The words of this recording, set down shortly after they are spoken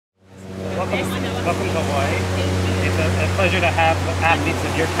welcome to Hawaii. It's a pleasure to have athletes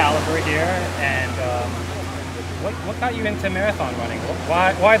of your caliber here. And what got you into marathon running?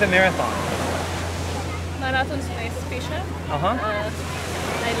 Why the marathon? Marathon is very special. I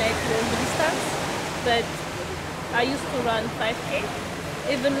like long distance, but I used to run 5K.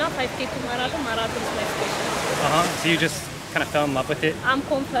 Even not 5K to marathon, marathon is my special. So you just kind of fell in love with it? I'm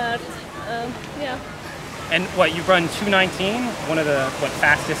compared, yeah. And what, you've run 2:19, one of the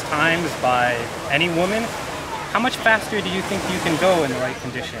fastest times by any woman. How much faster do you think you can go in the right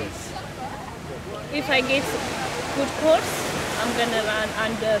conditions? If I get good course, I'm gonna run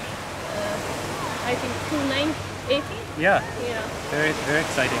under, I think 2:9:80. Yeah. Yeah. Very, very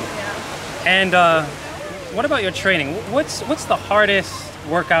exciting. Yeah. And what about your training? What's the hardest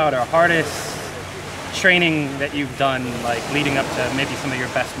workout or hardest training that you've done, like leading up to maybe some of your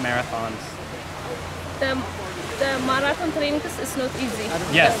best marathons? The marathon training is not easy.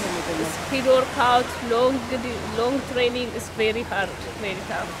 Yes. The speed workout, long training is very hard, very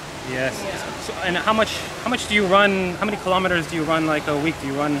tough. Yes. Yeah. So, and how much do you run? How many kilometers do you run like a week? Do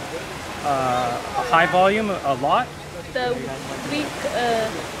you run a high volume, a lot? The week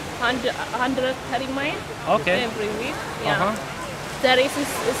 130 miles. Okay. Every week. Yeah. The race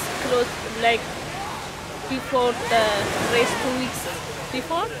is close, like before the race 2 weeks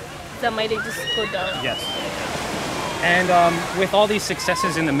before. The mileage just go down. Yes. And with all these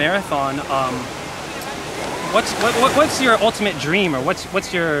successes in the marathon, what's your ultimate dream, or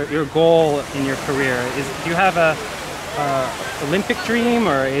what's your goal in your career? Do you have a Olympic dream,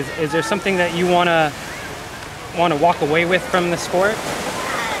 or is there something that you wanna walk away with from the sport?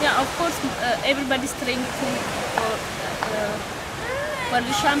 Yeah, of course. Everybody's training for world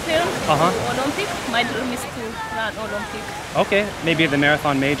champion, Olympic. My dream is to run Olympic. Okay, maybe the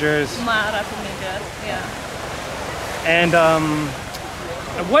marathon majors. Marathon major, yeah. And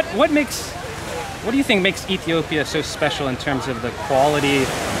what do you think makes Ethiopia so special in terms of the quality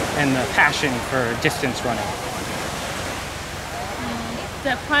and the passion for distance running?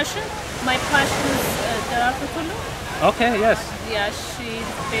 The passion? My passion is Tulu. Okay, yes. Yeah, she's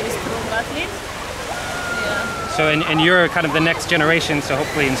very strong athlete. Yeah. So, and you're kind of the next generation, so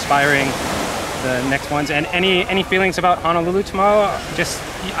hopefully inspiring the next ones. And any feelings about Honolulu tomorrow?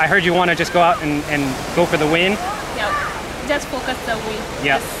 I heard you want to just go out and go for the win. Yeah, just focus the win.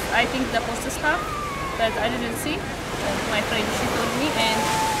 Yeah. Yes, I think the post stuff that I didn't see. My friend, she told me, and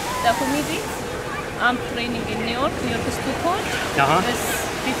the humidity. I'm training in New York. New York is too cold. It's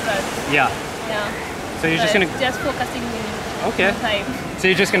different. Yeah. Yeah. So you're just focusing in time. So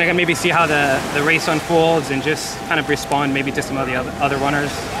you're just gonna maybe see how the race unfolds and just kind of respond maybe to some of the other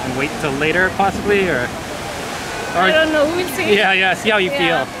runners and wait till later possibly, or I don't know. We'll see. Yeah. See how you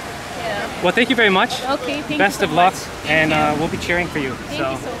feel. Yeah. Well, thank you very much. Okay. Thank you. Best so of luck, much. and we'll be cheering for you. Thank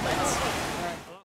you so much.